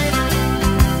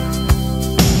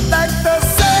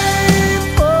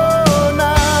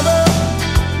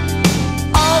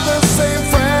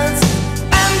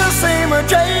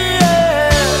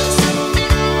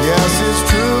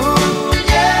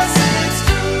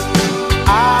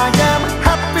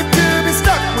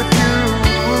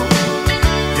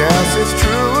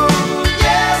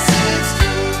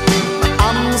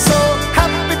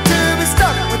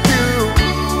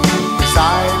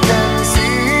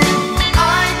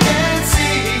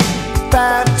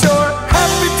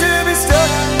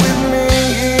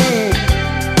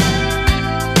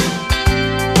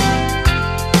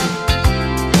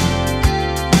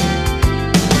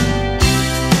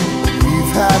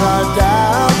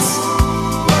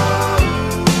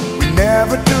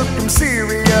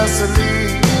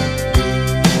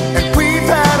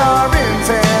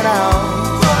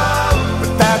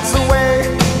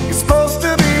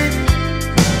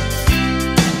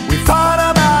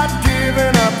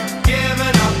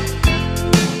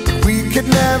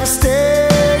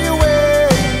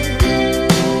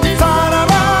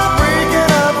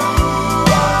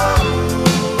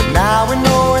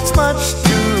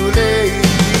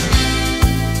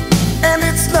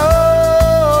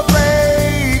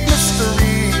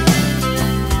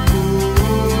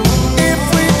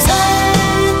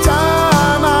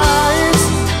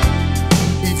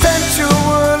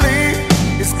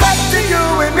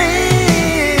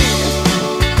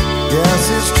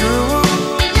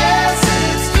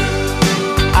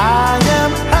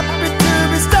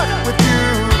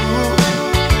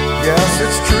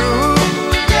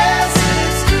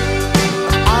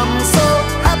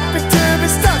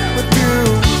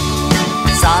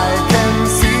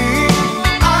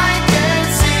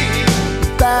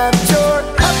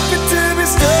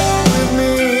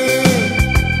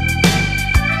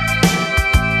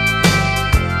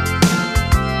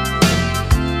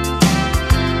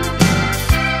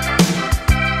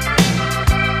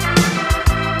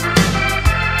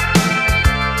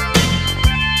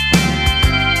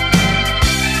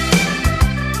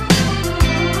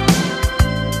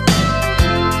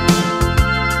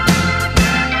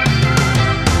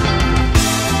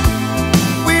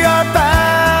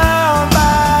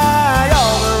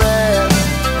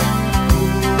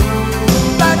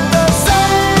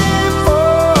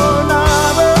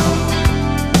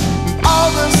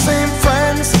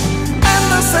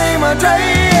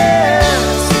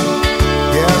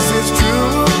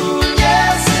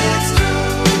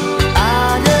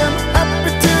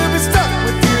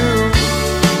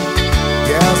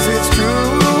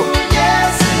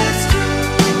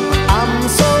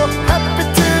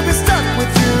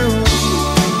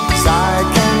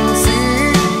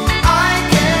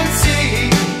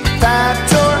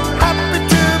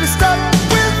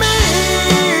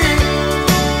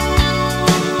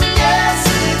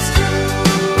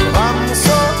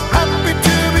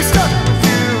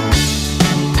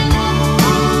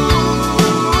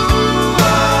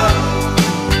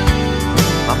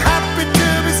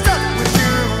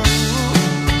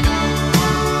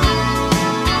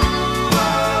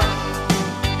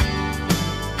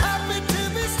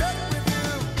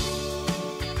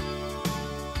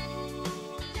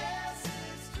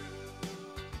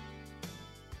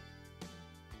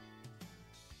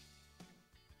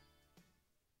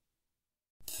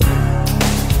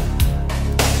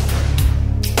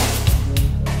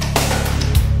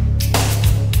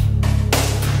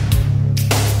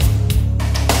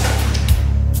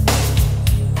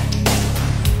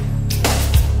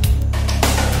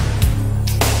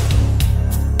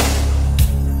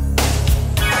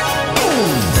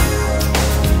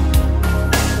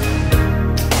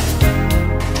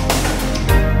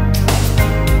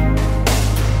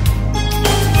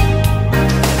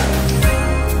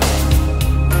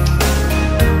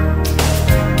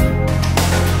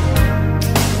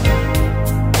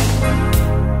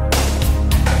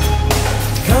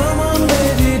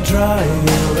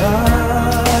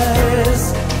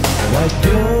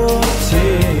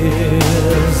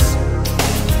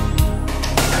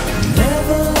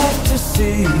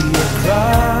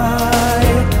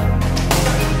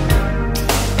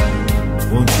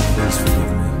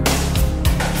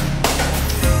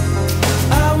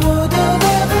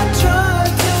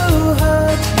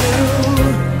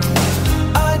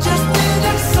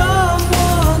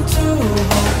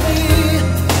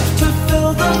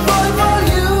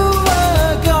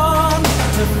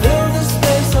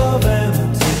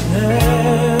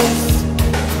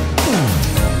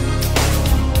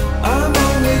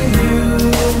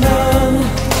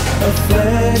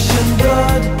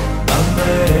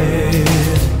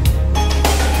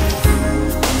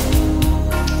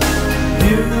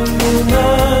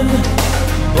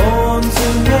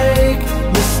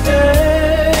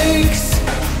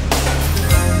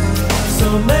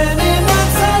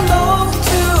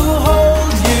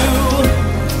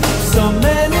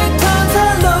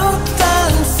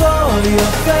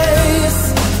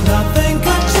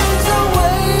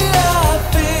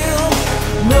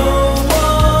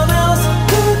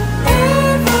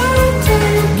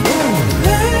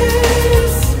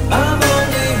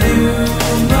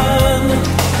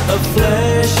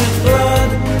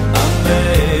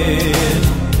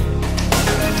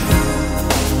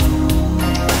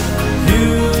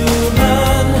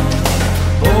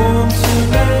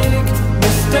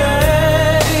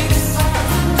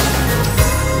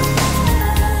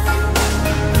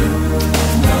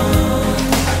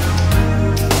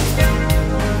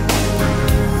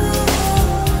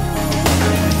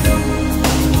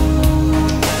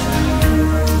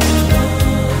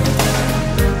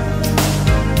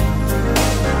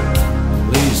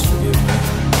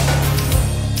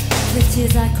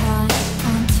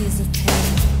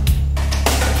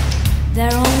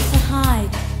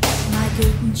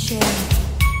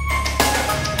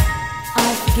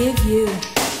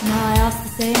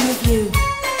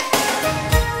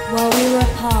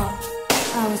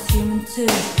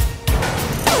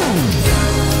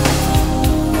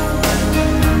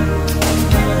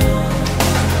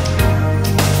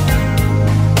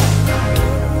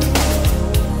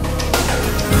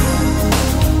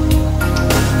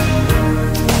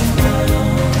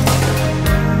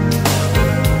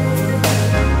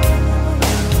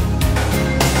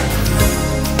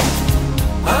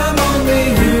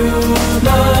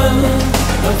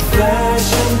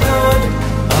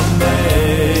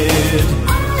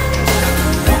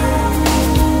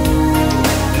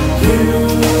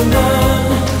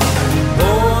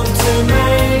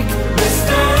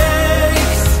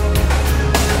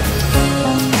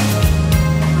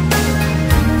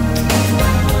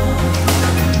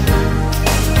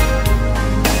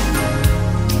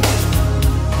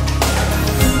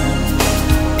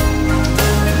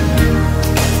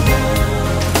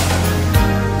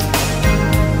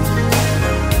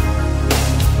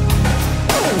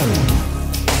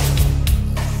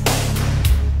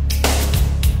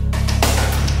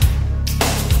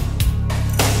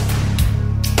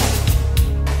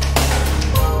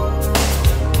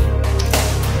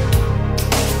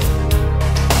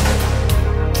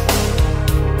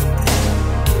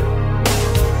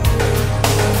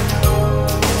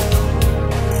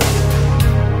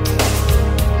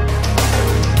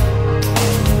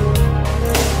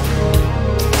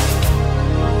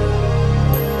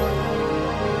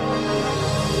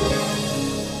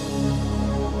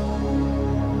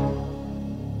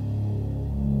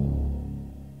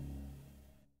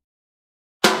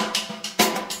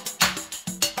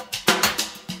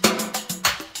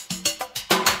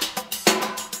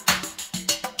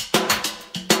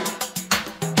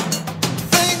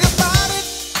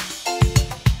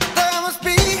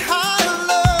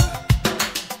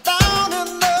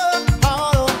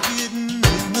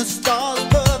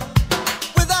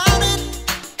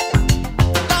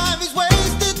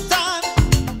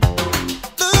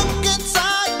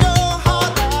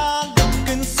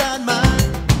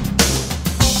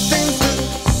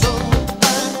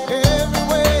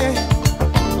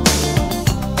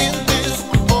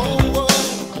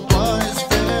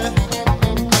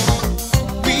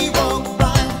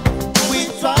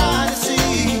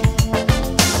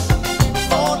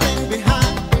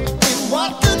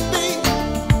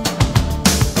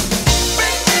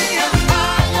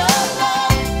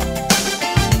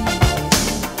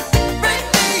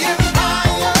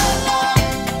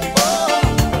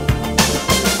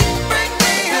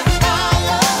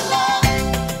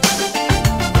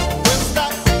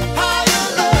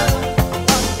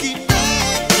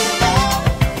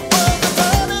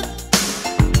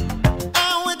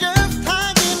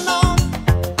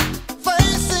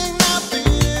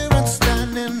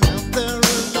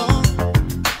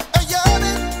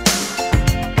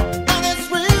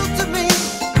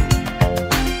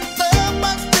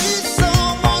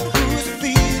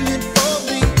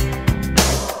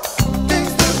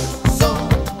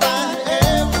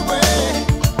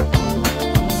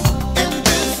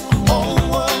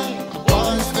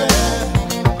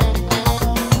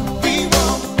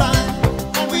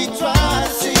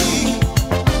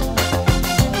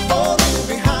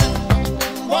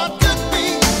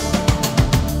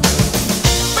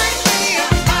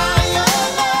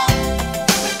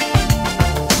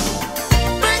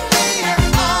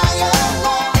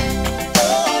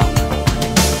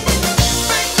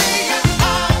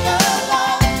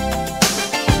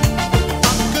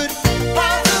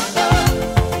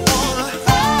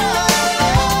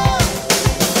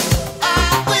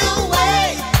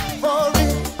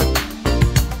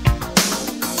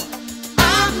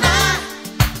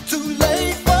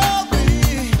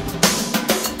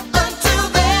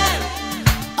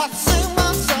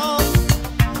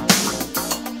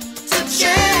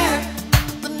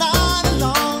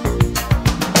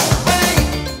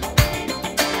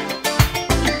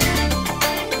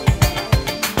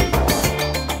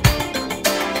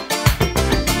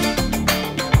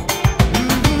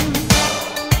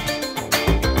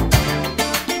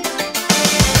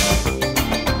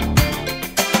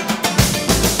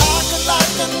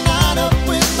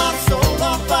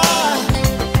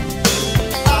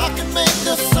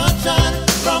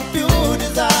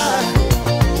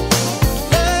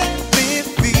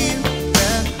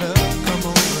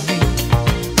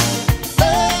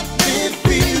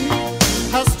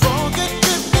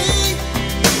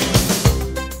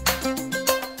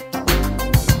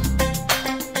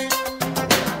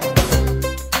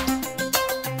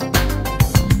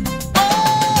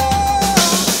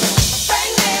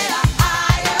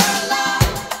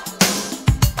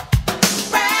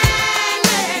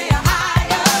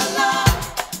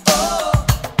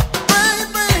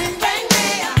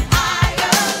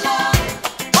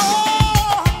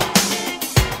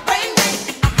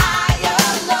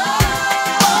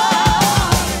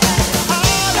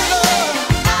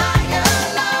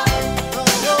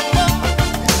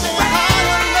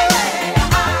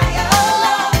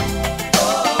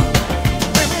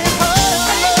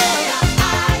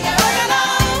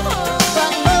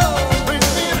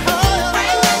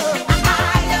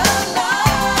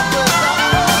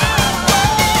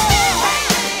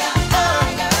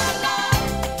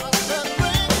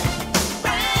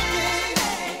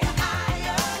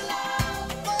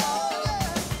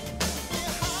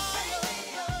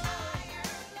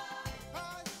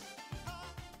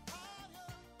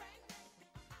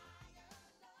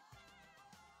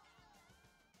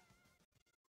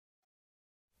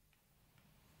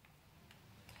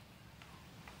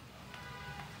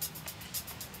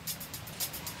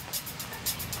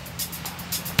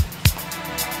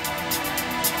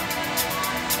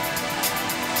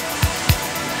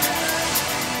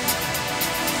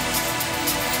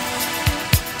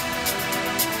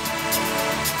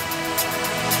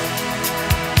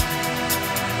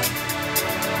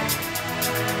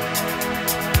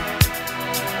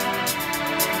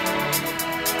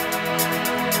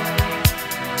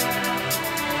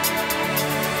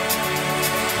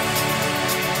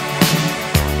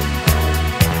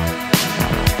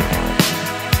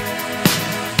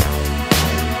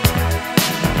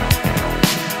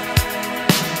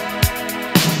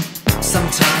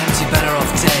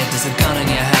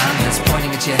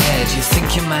 inside your head. You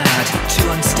think you're mad, too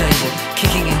unstable,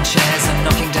 kicking in chairs and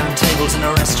knocking down tables in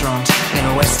a restaurant in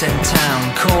a West End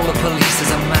town. Call the police,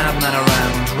 there's a madman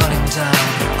around, running down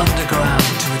underground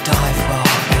to a dive bar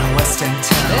in a West End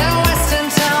town. In a West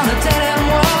End town, a dead end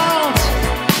world,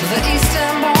 the East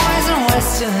End boys and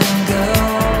West End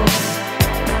girls.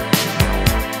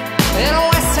 In a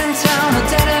West End town, a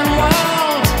dead end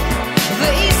world,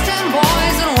 the East End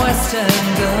boys and West End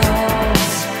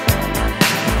girls.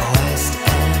 West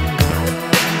End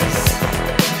girls.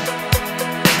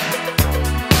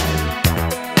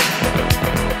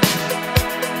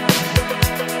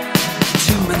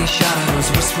 Too many shadows,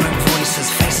 whispering voices,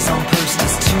 faces on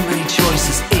posters, too many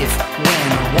choices. If,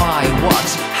 when, why, what,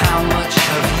 how much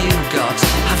have you got?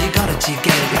 Have you got it, do you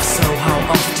get it? If so, how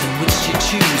often? Which do you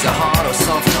choose, a hard or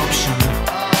soft option?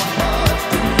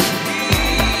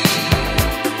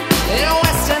 In a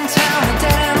West End town, a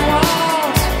dead end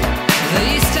world, the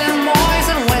East End boys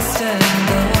and West End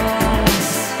girls.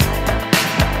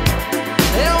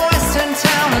 In a West End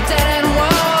town, a dead end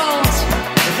world,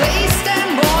 the East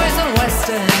End boys and West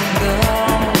End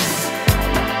girls.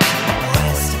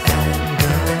 West End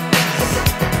girls.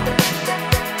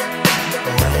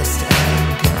 West End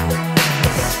girls.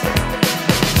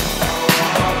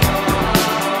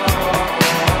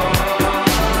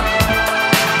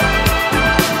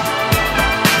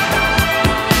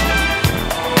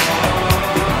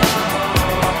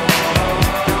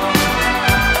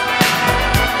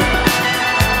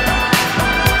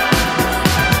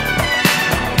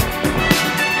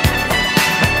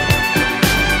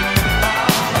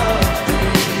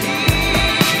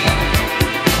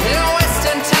 In a West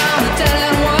End town, a dead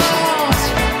end world,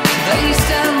 the East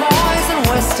End boys and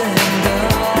West End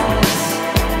girls.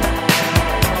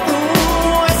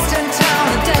 Ooh, West End town,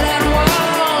 a dead end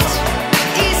world,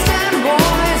 East End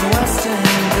boys, West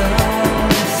End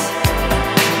girls.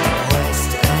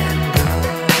 West End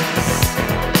girls.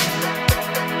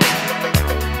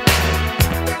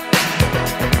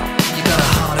 You got a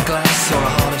heart of glass or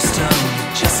a heart of stone,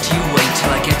 just you wait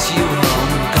till I get you home.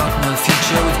 We've got no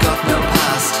future, we've got no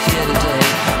past, here today,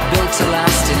 built to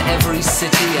last in every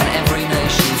city